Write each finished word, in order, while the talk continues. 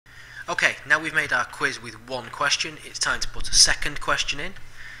Okay, now we've made our quiz with one question, it's time to put a second question in.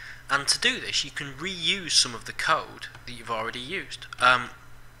 And to do this, you can reuse some of the code that you've already used.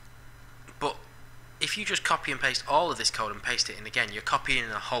 But if you just copy and paste all of this code and paste it in again, you're copying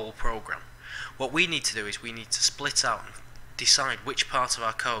a whole program. What we need to do is we need to split out and decide which part of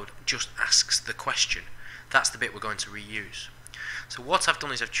our code just asks the question. That's the bit we're going to reuse. So what I've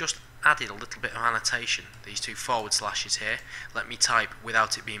done is I've just added a little bit of annotation, these two forward slashes here. Let me type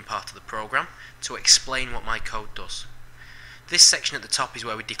without it being part of the program to explain what my code does. This section at the top is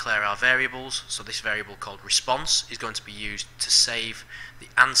where we declare our variables, so this variable called response is going to be used to save the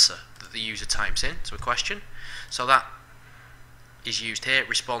answer that the user types in to a question. So that is used here,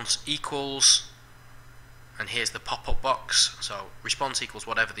 response equals, and here's the pop-up box, so response equals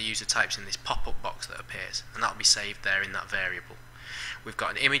whatever the user types in this pop-up box that appears, and that will be saved there in that variable. We've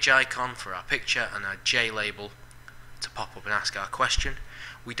got an image icon for our picture and a J label to pop up and ask our question.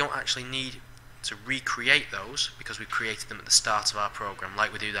 We don't actually need to recreate those because we've created them at the start of our program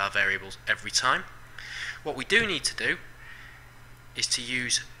like we do with our variables every time. What we do need to do is to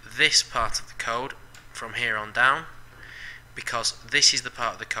use this part of the code from here on down, because this is the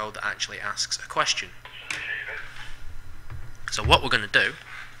part of the code that actually asks a question. So what we're going to do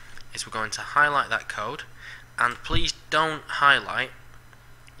is we're going to highlight that code, and please don't highlight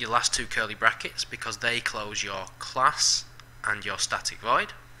your last two curly brackets because they close your class and your static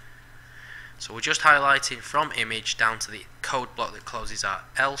void. So we're just highlighting from image down to the code block that closes our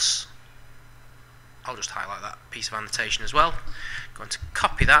else. I'll just highlight that piece of annotation as well. Going to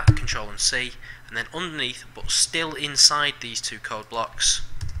copy that, Control and C, and then underneath, but still inside these two code blocks,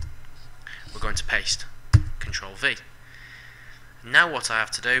 we're going to paste Control V. Now what I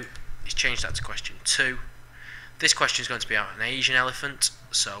have to do is change that to question 2. This question is going to be about an Asian elephant,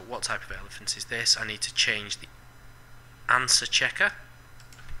 so what type of elephant is this? I need to change the answer checker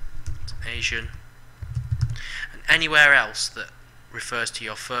to Asian, and anywhere else that refers to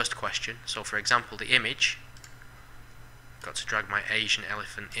your first question, so for example the image, I've got to drag my Asian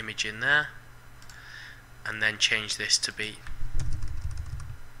elephant image in there, and then change this to be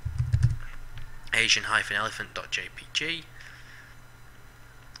Asian-elephant.jpg.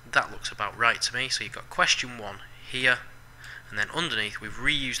 That looks about right to me. So you've got question 1 here, and then underneath we've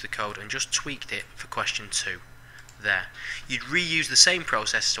reused the code and just tweaked it for question 2 there. You'd reuse the same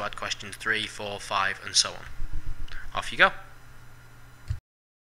process to add questions 3, 4, 5 and so on. Off you go.